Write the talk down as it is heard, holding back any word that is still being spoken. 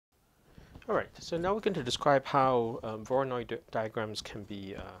All right, so now we're going to describe how Voronoi diagrams can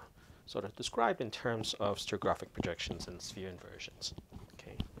be sort of described in terms of stereographic projections and sphere inversions.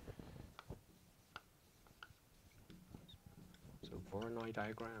 Okay. So Voronoi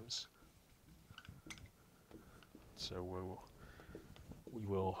diagrams. So we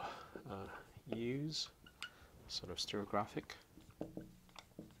will use sort of stereographic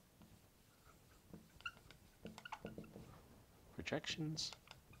projections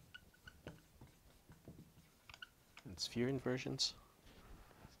and sphere inversions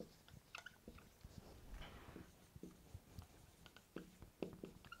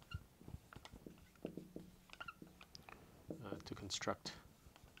to construct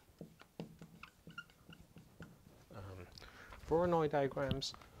Voronoi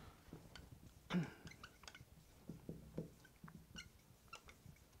diagrams. And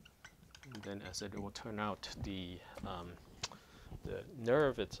then, as it will turn out, the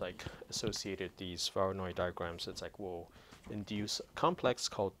nerve, it's like associated these Voronoi diagrams, it's like will induce a complex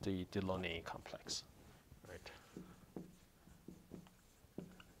called the Delaunay complex, right?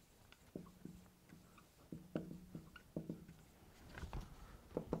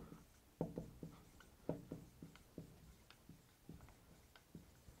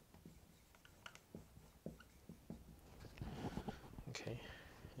 Okay,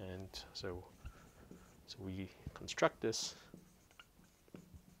 and so we construct this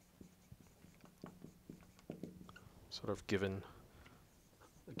sort of given,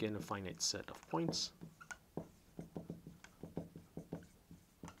 again, a finite set of points.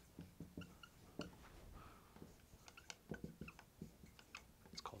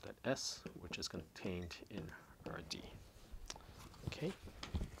 Let's call that S, which is contained in RD. Okay.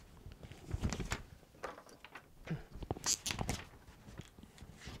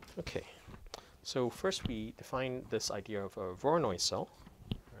 Okay. So first we define this idea of a Voronoi cell,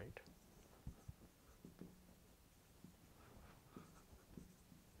 right?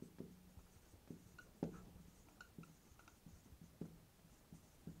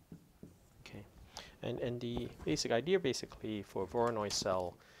 Okay. And the basic idea basically for a Voronoi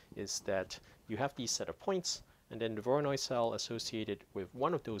cell is that you have these set of points, and then the Voronoi cell associated with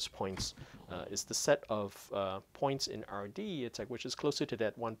one of those points is the set of points in RD, it's like which is closer to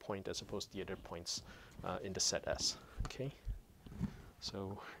that one point as opposed to the other points in the set S. Okay,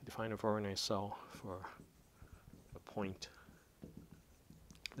 so define a Voronoi cell for a point,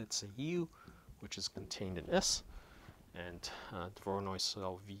 let's say U, which is contained in S, and the Voronoi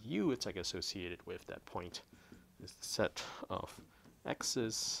cell VU, it's like associated with that point, is the set of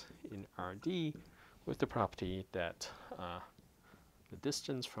x's in RD with the property that the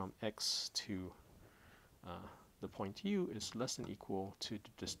distance from x to the point U is less than equal to the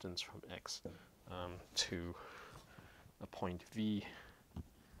distance from x to a point V,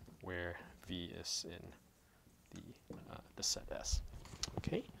 where V is in the set S.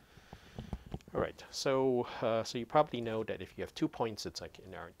 Okay. All right. So so you probably know that if you have 2 points, it's like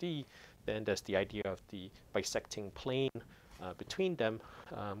in RD, then there's the idea of the bisecting plane between them,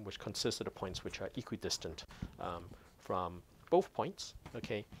 which consists of the points which are equidistant from both points.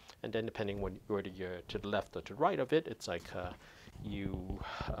 Okay, and then depending whether you're to the left or to the right of it, it's like you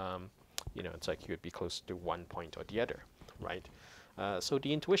know, it's like you would be close to one point or the other, right? So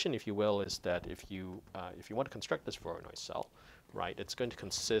the intuition, if you will, is that if you want to construct this Voronoi cell, right, it's going to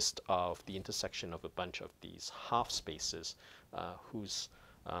consist of the intersection of a bunch of these half spaces whose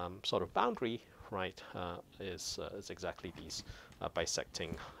sort of boundary, right, is exactly these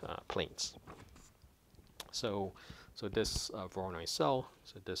bisecting planes. So this Voronoi cell,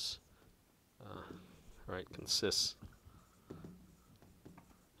 so this right, consists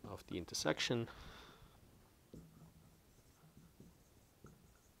of the intersection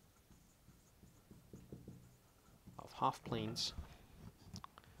of half planes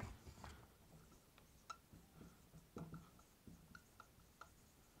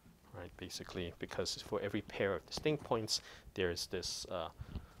right, basically because for every pair of distinct points there's this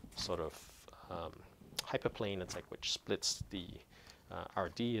sort of hyperplane, it's like which splits the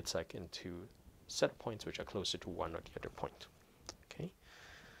RD, it's like into set of points which are closer to one or the other point. Okay,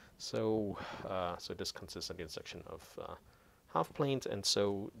 so so this consists of the intersection of half planes, and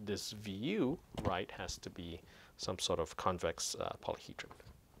so this VU, right, has to be some sort of convex polyhedron.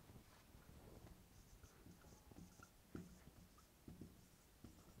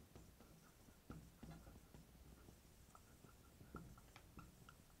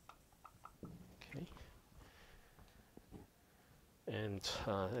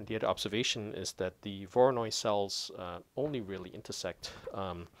 And the other observation is that the Voronoi cells only really intersect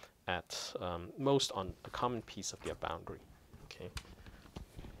at most on a common piece of their boundary. Okay.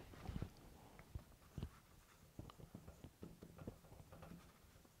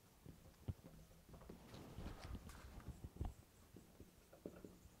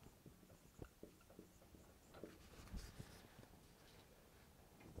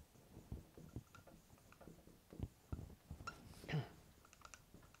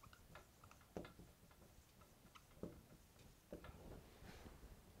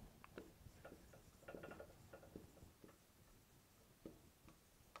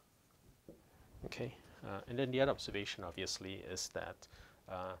 Okay, and then the other observation, obviously, is that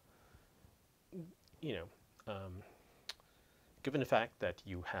uh, you know, given the fact that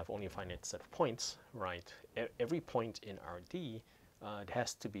you have only a finite set of points, right? Every point in RD, it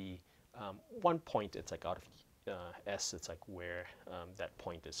has to be one point. It's like out of S. It's like where that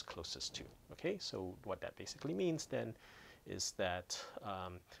point is closest to. Okay, so what that basically means then is that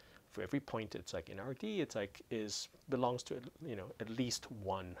for every point, it's like in RD, it's like belongs to at least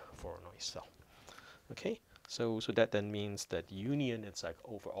one Voronoi cell. Okay, so that then means that union, it's like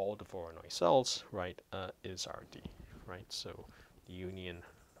over all the Voronoi cells, right, is RD, right? So the union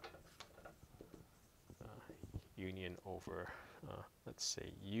over, let's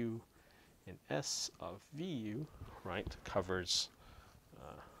say U in S of VU, right, covers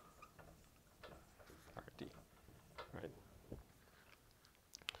RD, right?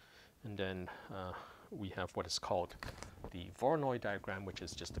 And then we have what is called the Voronoi diagram, which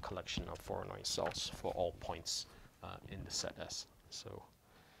is just a collection of Voronoi cells for all points in the set S. So,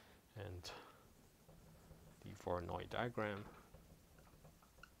 and the Voronoi diagram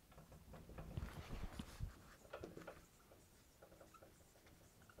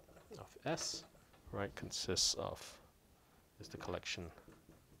of S, right, consists of, is the collection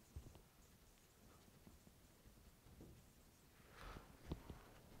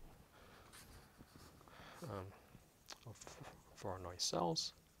of Voronoi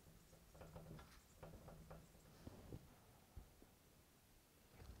cells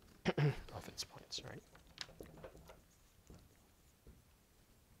of its points, right?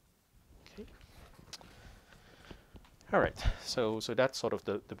 Okay. All right, so that's sort of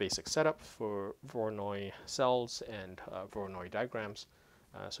the basic setup for Voronoi cells and Voronoi diagrams.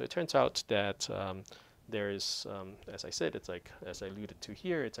 So it turns out that there is, as I said, it's like, as I alluded to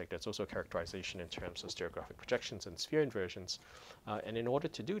here, it's like there's also characterization in terms of stereographic projections and sphere inversions. And in order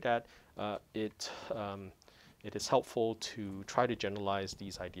to do that, it is helpful to try to generalize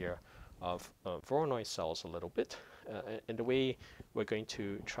these idea of Voronoi cells a little bit. And the way we're going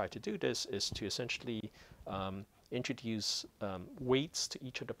to try to do this is to essentially introduce weights to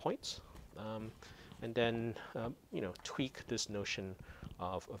each of the points, and then tweak this notion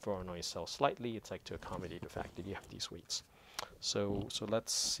of a Voronoi cell slightly. It's like to accommodate the fact that you have these weights. So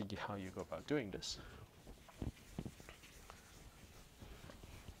let's see how you go about doing this.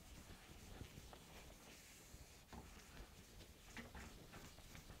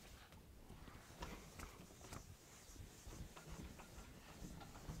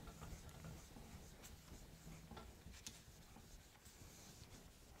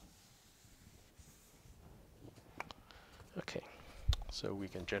 Okay, so we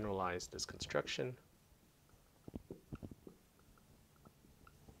can generalize this construction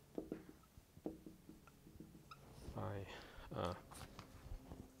by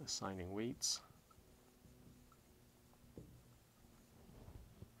assigning weights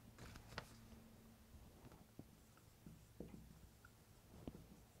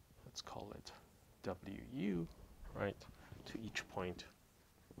let's call it WU, right, to each point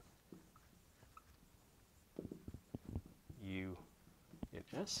U in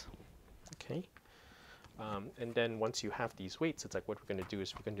S. Okay. And then once you have these weights, it's like what we're going to do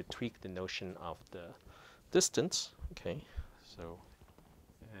is we're going to tweak the notion of the distance. Okay. So,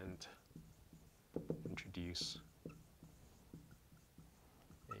 and introduce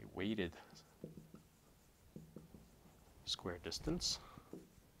a weighted square distance.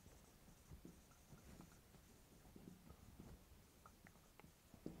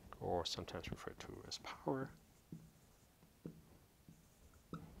 Or sometimes referred to as power.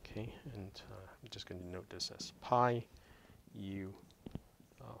 Okay, and I'm just going to note this as pi u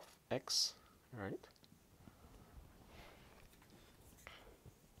of x, right?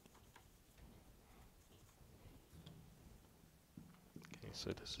 Okay,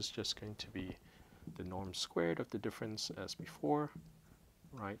 so this is just going to be the norm squared of the difference as before,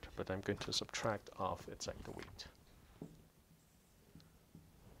 right? But I'm going to subtract off its like the weight.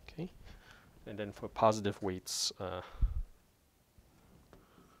 Okay, and then for positive weights,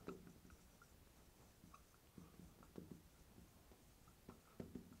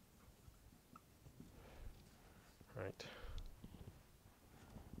 right,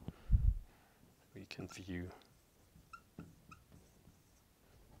 we can view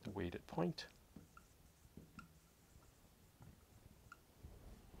the weighted point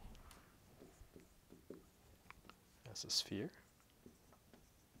as a sphere.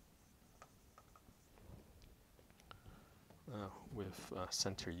 With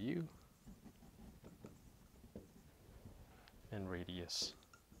center U and radius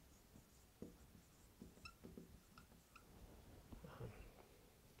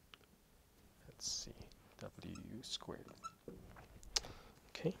at let's see, W squared.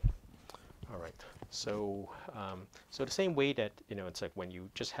 Okay. All right. So, so the same way that, it's like when you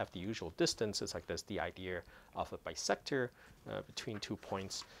just have the usual distance, it's like there's the idea of a bisector between 2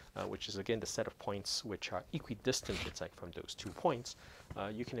 points, which is again the set of points which are equidistant, it's like from those 2 points.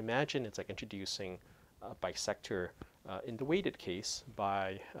 You can imagine it's like introducing a bisector in the weighted case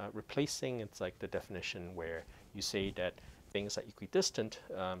by replacing, it's like the definition where you say that things are equidistant.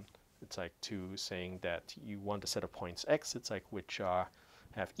 It's like to saying that you want a set of points x, it's like which are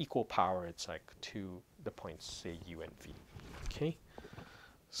have equal power, it's like to the points, say, u and v. Okay,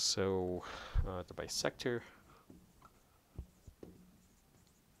 so the bisector,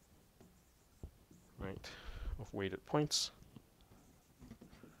 right, of weighted points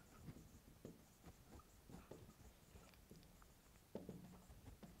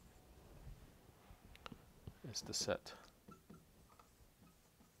is the set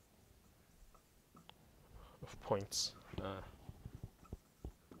of points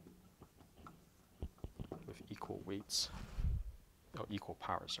with equal weights, or equal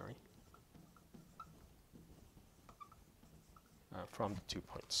power, sorry, from the 2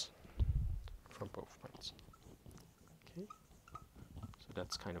 points, from both points. Okay, so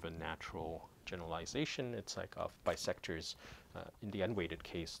that's kind of a natural generalization, it's like of bisectors in the unweighted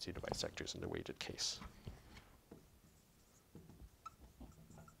case to the bisectors in the weighted case.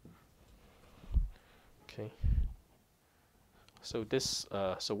 Okay. So this,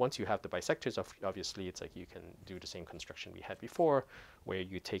 so once you have the bisectors, obviously it's like you can do the same construction we had before, where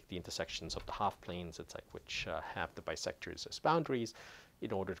you take the intersections of the half planes, it's like which have the bisectors as boundaries,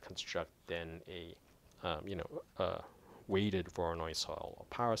 in order to construct then a, a weighted Voronoi cell or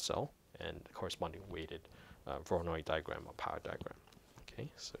power cell, and the corresponding weighted Voronoi diagram or power diagram.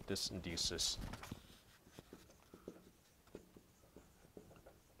 Okay, so this induces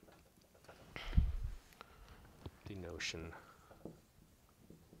the notion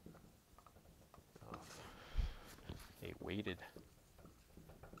of a weighted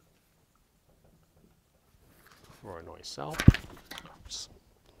Voronoi cell. Oops.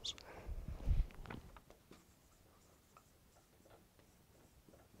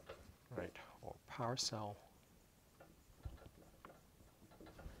 Right, or power cell.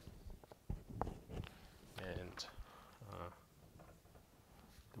 And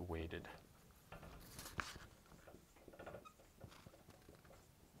the weighted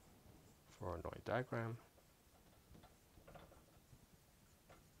Voronoi diagram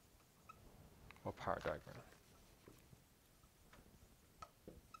or power diagram.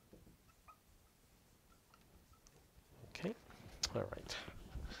 Okay, all right.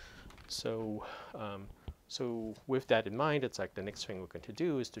 So, so with that in mind, it's like the next thing we're going to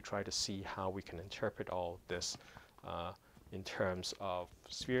do is to try to see how we can interpret all this in terms of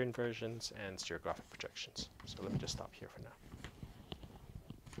sphere inversions and stereographic projections. So let me just stop here for now.